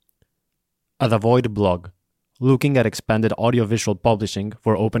A The Void blog, looking at expanded audiovisual publishing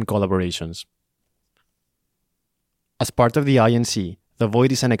for open collaborations. As part of the INC, The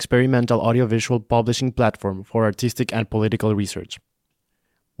Void is an experimental audiovisual publishing platform for artistic and political research.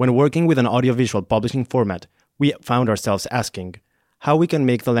 When working with an audiovisual publishing format, we found ourselves asking how we can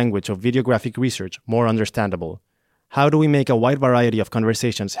make the language of videographic research more understandable. How do we make a wide variety of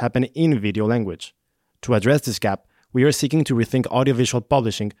conversations happen in video language? To address this gap, we are seeking to rethink audiovisual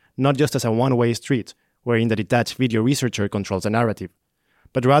publishing not just as a one-way street, wherein the detached video researcher controls the narrative,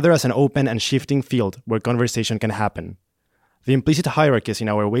 but rather as an open and shifting field where conversation can happen. The implicit hierarchies in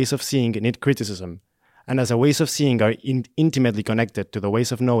our ways of seeing need criticism, and as our ways of seeing are intimately connected to the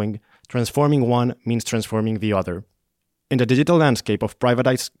ways of knowing, transforming one means transforming the other. In the digital landscape of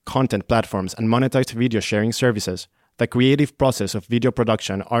privatized content platforms and monetized video sharing services, the creative process of video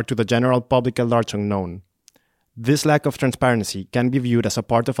production are to the general public at large unknown. This lack of transparency can be viewed as a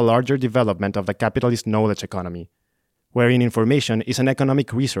part of a larger development of the capitalist knowledge economy, wherein information is an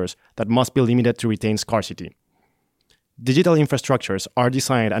economic resource that must be limited to retain scarcity. Digital infrastructures are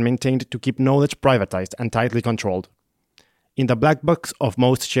designed and maintained to keep knowledge privatized and tightly controlled. In the black box of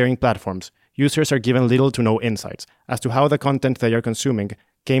most sharing platforms, users are given little to no insights as to how the content they are consuming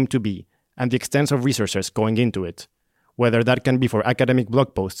came to be and the extent of resources going into it, whether that can be for academic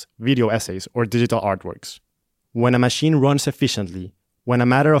blog posts, video essays, or digital artworks. When a machine runs efficiently, when a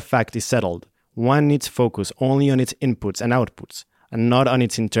matter of fact is settled, one needs focus only on its inputs and outputs, and not on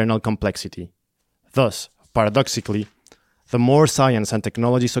its internal complexity. Thus, paradoxically, the more science and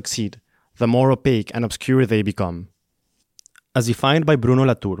technology succeed, the more opaque and obscure they become. As defined by Bruno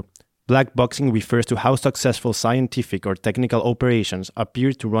Latour, black boxing refers to how successful scientific or technical operations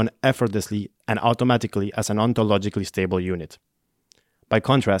appear to run effortlessly and automatically as an ontologically stable unit. By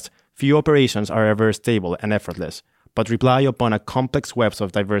contrast, few operations are ever stable and effortless, but rely upon a complex web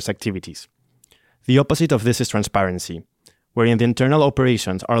of diverse activities. The opposite of this is transparency, wherein the internal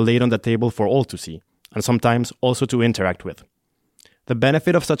operations are laid on the table for all to see, and sometimes also to interact with. The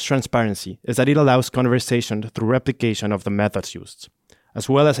benefit of such transparency is that it allows conversation through replication of the methods used, as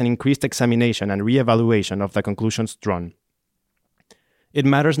well as an increased examination and re-evaluation of the conclusions drawn. It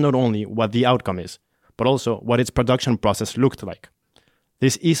matters not only what the outcome is, but also what its production process looked like.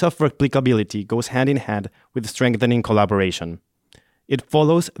 This ease of replicability goes hand in hand with strengthening collaboration. It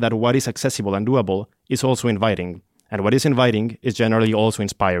follows that what is accessible and doable is also inviting, and what is inviting is generally also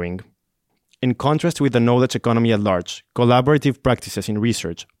inspiring. In contrast with the knowledge economy at large, collaborative practices in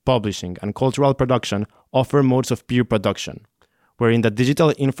research, publishing, and cultural production offer modes of peer production, wherein the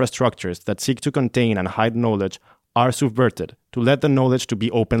digital infrastructures that seek to contain and hide knowledge are subverted to let the knowledge to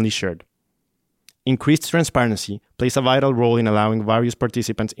be openly shared. Increased transparency plays a vital role in allowing various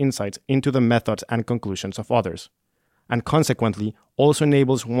participants insights into the methods and conclusions of others, and consequently also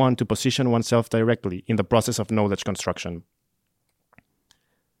enables one to position oneself directly in the process of knowledge construction.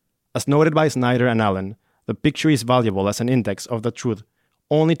 As noted by Snyder and Allen, the picture is valuable as an index of the truth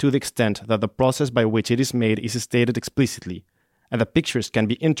only to the extent that the process by which it is made is stated explicitly, and the pictures can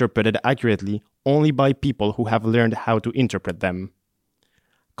be interpreted accurately only by people who have learned how to interpret them.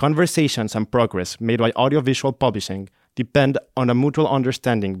 Conversations and progress made by audiovisual publishing depend on a mutual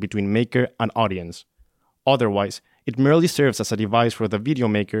understanding between maker and audience. Otherwise, it merely serves as a device for the video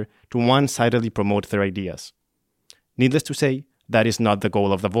maker to one-sidedly promote their ideas. Needless to say, that is not the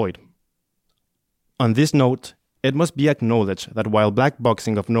goal of The Void. On this note, it must be acknowledged that while black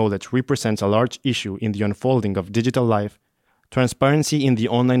boxing of knowledge represents a large issue in the unfolding of digital life, transparency in the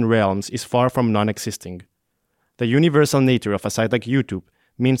online realms is far from non-existing. The universal nature of a site like YouTube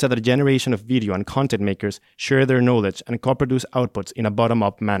means that a generation of video and content makers share their knowledge and co-produce outputs in a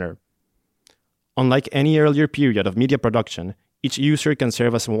bottom-up manner. Unlike any earlier period of media production, each user can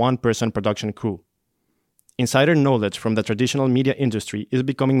serve as a one-person production crew. Insider knowledge from the traditional media industry is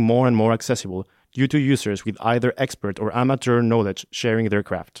becoming more and more accessible due to users with either expert or amateur knowledge sharing their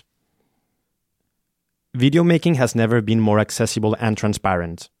craft. Video making has never been more accessible and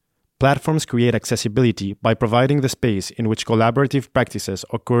transparent. Platforms create accessibility by providing the space in which collaborative practices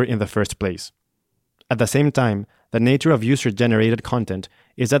occur in the first place. At the same time, the nature of user-generated content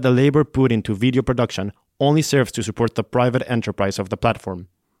is that the labor put into video production only serves to support the private enterprise of the platform.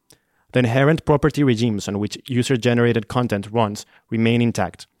 The inherent property regimes on which user-generated content runs remain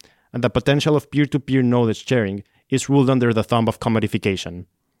intact, and the potential of peer-to-peer knowledge sharing is ruled under the thumb of commodification.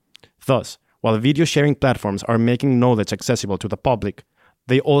 Thus, while video sharing platforms are making knowledge accessible to the public,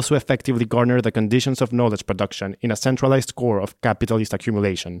 they also effectively garner the conditions of knowledge production in a centralized core of capitalist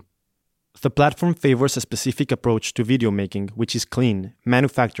accumulation. The platform favors a specific approach to video making which is clean,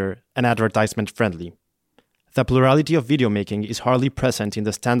 manufacturer, and advertisement-friendly. The plurality of video making is hardly present in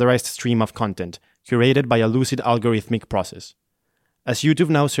the standardized stream of content, curated by a lucid algorithmic process. As YouTube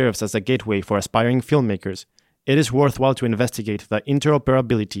now serves as a gateway for aspiring filmmakers, it is worthwhile to investigate the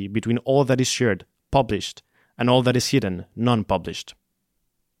interoperability between all that is shared, published, and all that is hidden, non-published.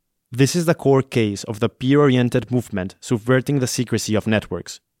 This is the core case of the peer-oriented movement subverting the secrecy of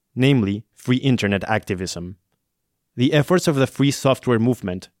networks, namely free internet activism. The efforts of the free software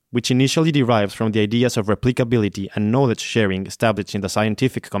movement, which initially derives from the ideas of replicability and knowledge sharing established in the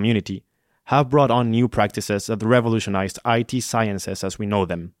scientific community, have brought on new practices that revolutionized IT sciences as we know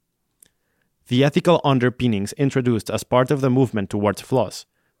them. The ethical underpinnings introduced as part of the movement towards FLOSS,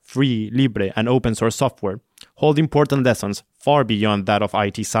 free, libre, and open source software, hold important lessons far beyond that of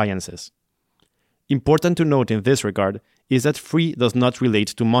IT sciences. Important to note in this regard is that free does not relate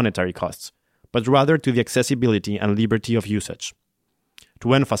to monetary costs, but rather to the accessibility and liberty of usage.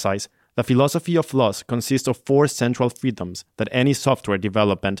 To emphasize, the philosophy of FLOSS consists of 4 central freedoms that any software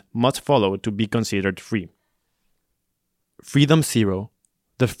development must follow to be considered free. Freedom 0.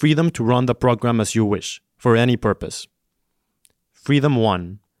 The freedom to run the program as you wish, for any purpose. Freedom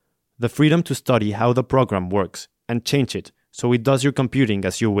 1. The freedom to study how the program works and change it so it does your computing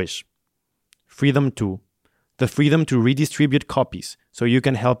as you wish. Freedom 2. The freedom to redistribute copies so you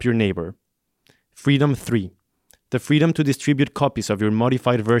can help your neighbor. Freedom 3. The freedom to distribute copies of your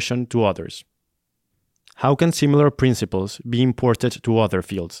modified version to others. How can similar principles be imported to other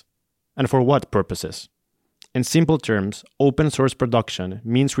fields? And for what purposes? In simple terms, open source production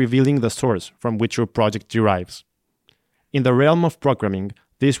means revealing the source from which your project derives. In the realm of programming,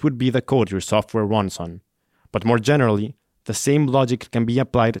 this would be the code your software runs on. But more generally, the same logic can be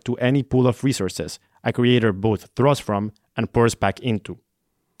applied to any pool of resources a creator both draws from and pours back into.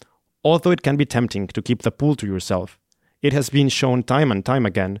 Although it can be tempting to keep the pool to yourself, it has been shown time and time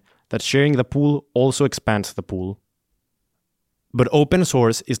again that sharing the pool also expands the pool. But open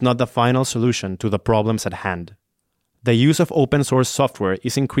source is not the final solution to the problems at hand. The use of open source software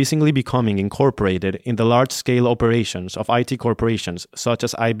is increasingly becoming incorporated in the large-scale operations of IT corporations such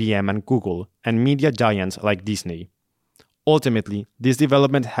as IBM and Google, and media giants like Disney. Ultimately, this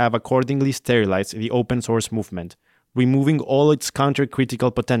development have accordingly sterilized the open source movement, removing all its counter-critical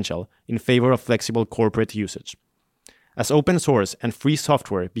potential in favor of flexible corporate usage. As open source and free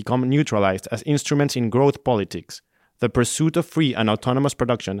software become neutralized as instruments in growth politics, the pursuit of free and autonomous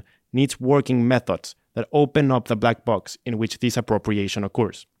production needs working methods that open up the black box in which this appropriation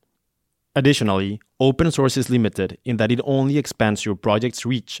occurs. Additionally, open source is limited in that it only expands your project's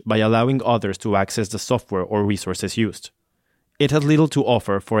reach by allowing others to access the software or resources used. It has little to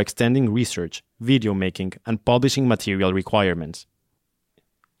offer for extending research, video making, and publishing material requirements.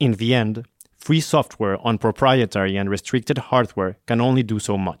 In the end, free software on proprietary and restricted hardware can only do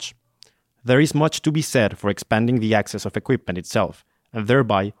so much. There is much to be said for expanding the access of equipment itself, and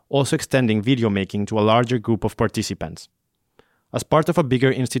thereby also extending video making to a larger group of participants. As part of a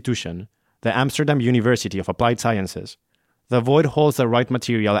bigger institution, the Amsterdam University of Applied Sciences, the Void holds the right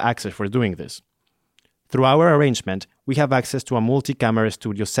material access for doing this. Through our arrangement, we have access to a multi-camera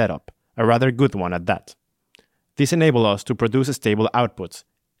studio setup, a rather good one at that. This enables us to produce stable outputs,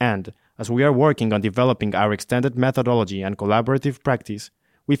 and, as we are working on developing our extended methodology and collaborative practice,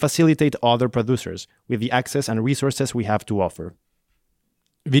 we facilitate other producers with the access and resources we have to offer.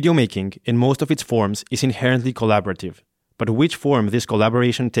 Video making, in most of its forms, is inherently collaborative, but which form this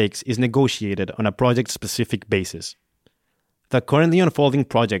collaboration takes is negotiated on a project-specific basis. The currently unfolding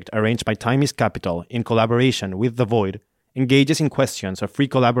project arranged by Time is Capital in collaboration with The Void engages in questions of free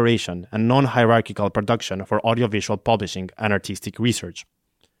collaboration and non-hierarchical production for audiovisual publishing and artistic research.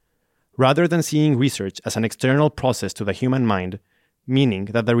 Rather than seeing research as an external process to the human mind, meaning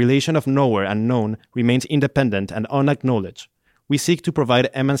that the relation of knower and known remains independent and unacknowledged, we seek to provide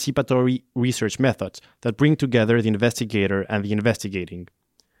emancipatory research methods that bring together the investigator and the investigating.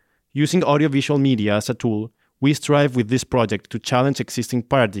 Using audiovisual media as a tool, we strive with this project to challenge existing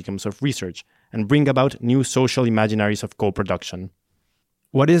paradigms of research and bring about new social imaginaries of co-production.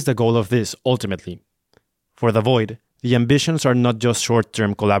 What is the goal of this, ultimately? For The Void, the ambitions are not just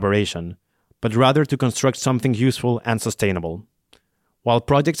short-term collaboration, but rather to construct something useful and sustainable. While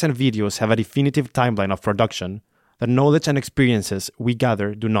projects and videos have a definitive timeline of production, the knowledge and experiences we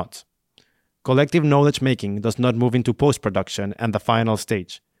gather do not. Collective knowledge making does not move into post-production and the final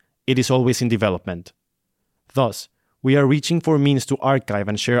stage. It is always in development. Thus, we are reaching for means to archive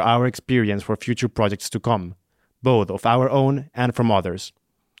and share our experience for future projects to come, both of our own and from others.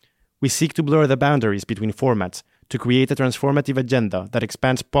 We seek to blur the boundaries between formats to create a transformative agenda that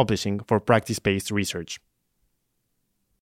expands publishing for practice-based research.